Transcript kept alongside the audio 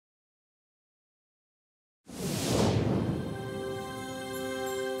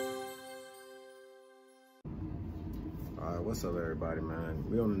What's up, everybody, man?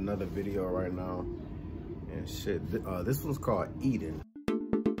 We on another video right now, and shit. This one's called Eden.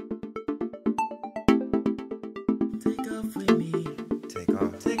 Take off with me. Take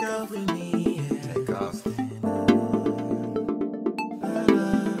off. Take off with me. Yeah. Take off. Stay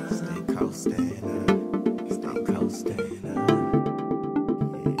coasting. Stay coasting.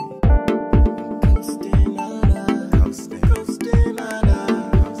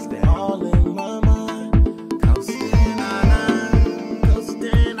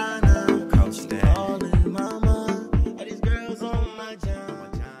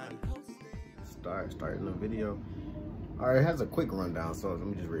 Starting the video. All right, it has a quick rundown, so let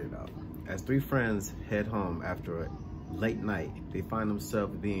me just read it out. As three friends head home after a late night, they find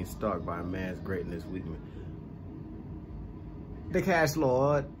themselves being stalked by a man's greatness weakness. The Cash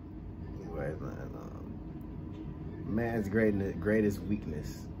Lord. Wait, man's greatest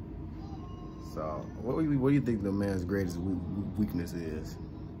weakness. So, what do you think the man's greatest weakness is?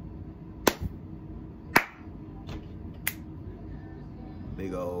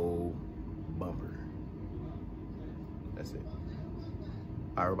 Big old bumper. That's it. All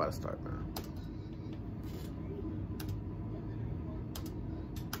right, we're about to start now.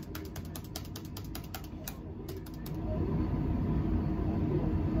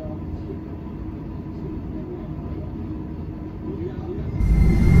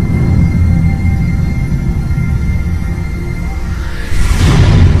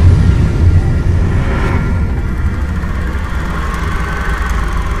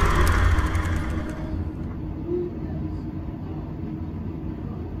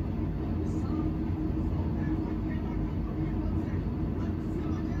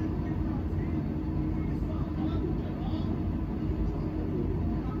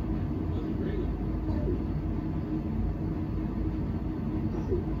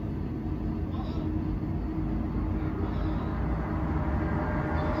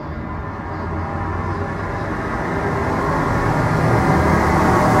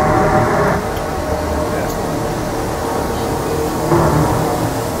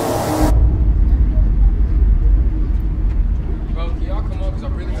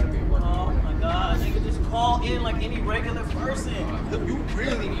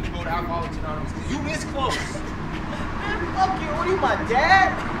 My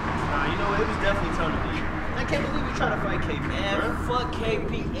dad? Nah, you know what? It was definitely Tony D. I can't believe you trying to fight KP. Man, fuck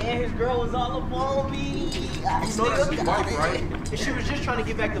KP. And his girl was all up on me. You know that's his wife, right? And she was just trying to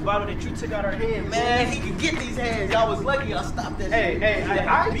get back the bottle that you took out her hand. Man, he could get these hands. Y'all was lucky I stopped that shit. Hey,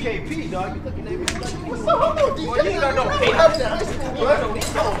 I KP, dog. You looking at me like, what's up? Boy, you ain't got no KP.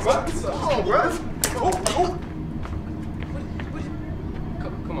 Come on, bro.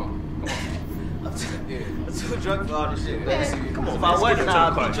 I'm too drunk for all this shit, man. Come on, if I wasn't,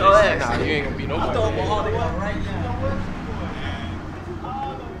 I'll beat your ass. Nah, you ain't gonna beat nobody. I'm throwing my all the way up right now.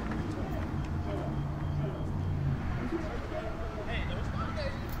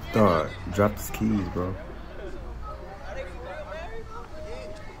 Dog, drop his keys, bro.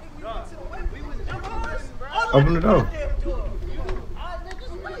 Open the door.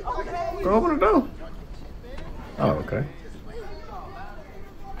 Go open the door. Oh, okay.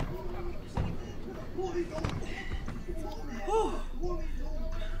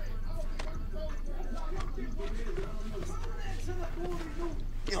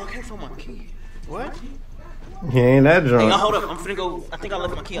 Yo, I can't find my key. What? He ain't that drunk. Hey, hold up. I'm finna go. I think I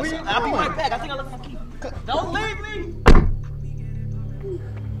left my key outside. I'll be right back. I think I left my key. Don't leave me.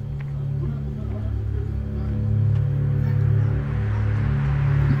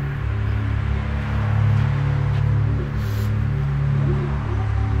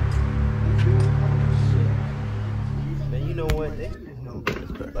 Man, you know what?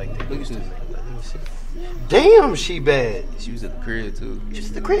 Damn, she bad. She was at the crib too. She's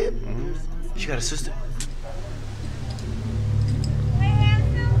at the crib? Mm-hmm. She got a sister? Hey,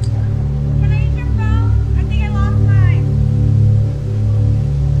 handsome. Can I use your phone? I think I lost mine.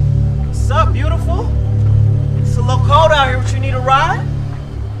 What's up, beautiful? It's a little cold out here, but you need a ride?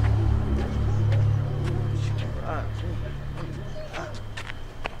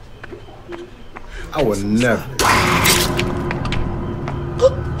 I would never.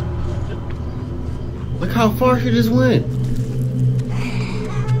 Look how far she just went.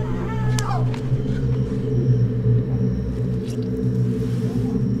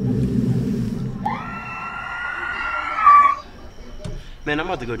 Man, I'm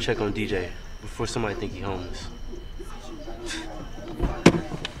about to go check on DJ before somebody think he homeless.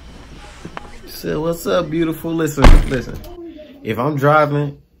 So what's up, beautiful? Listen. If I'm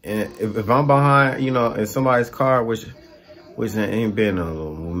driving and if I'm behind, you know, in somebody's car, which ain't been a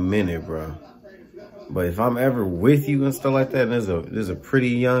minute, bro. But if I'm ever with you and stuff like that, and there's a pretty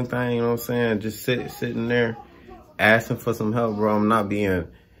young thing, you know what I'm saying, just sitting there asking for some help, bro. I'm not being,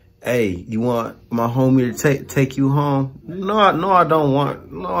 hey, you want my homie to take you home? No, I don't want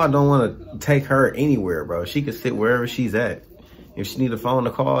to take her anywhere, bro. She can sit wherever she's at. If she need a phone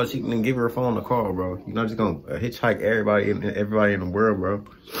to call, she can give her a phone to call, bro. You're not just gonna hitchhike everybody in the world, bro.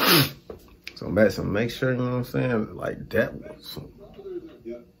 So make sure, you know what I'm saying, like that was.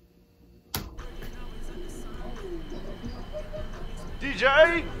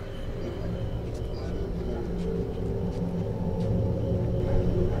 DJ!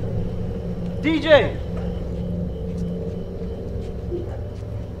 DJ!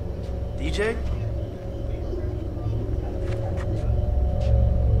 DJ?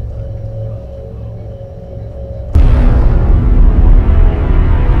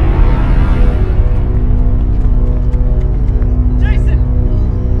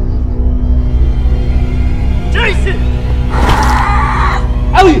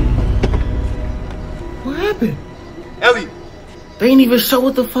 Elliot! What happened? Elliot! They ain't even show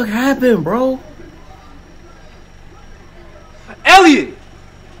what the fuck happened, bro. Elliot! Is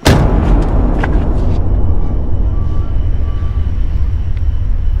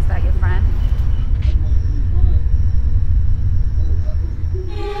that your friend?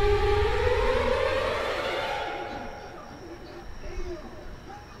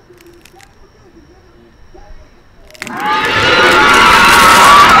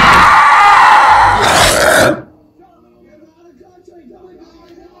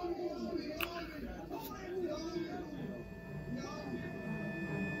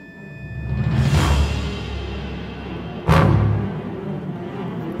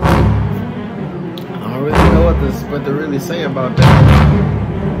 I don't really know what to really say about that.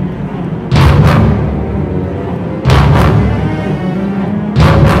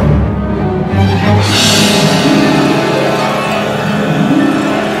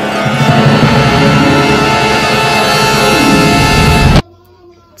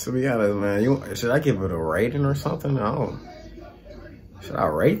 To be honest, man, should I give it a rating or something? Should I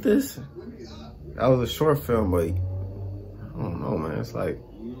rate this? That was a short film, but I don't know, man. It's like,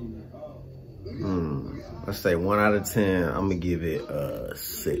 let's say 1 out of 10. I'm gonna give it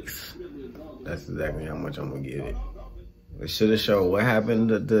 6. That's exactly how much I'm gonna give it. It should have showed what happened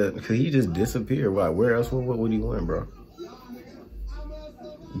cause he just disappeared. Like, where else would he went, bro?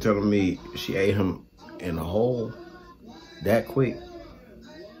 You telling me she ate him in a hole that quick?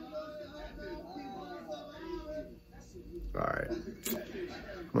 All right,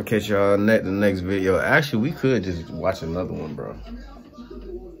 I'm gonna catch y'all in the next video. Actually, we could just watch another one, bro.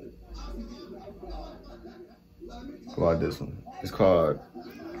 How about this one? It's called.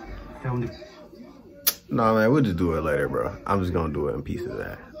 No, man, we'll just do it later, bro. I'm just gonna do it in pieces.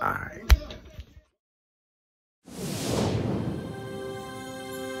 All right.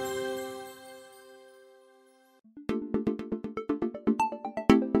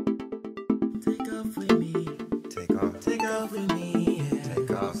 Take off with me. Take off. Take off with me. Yeah.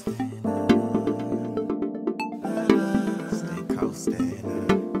 Take off. Stay coasting.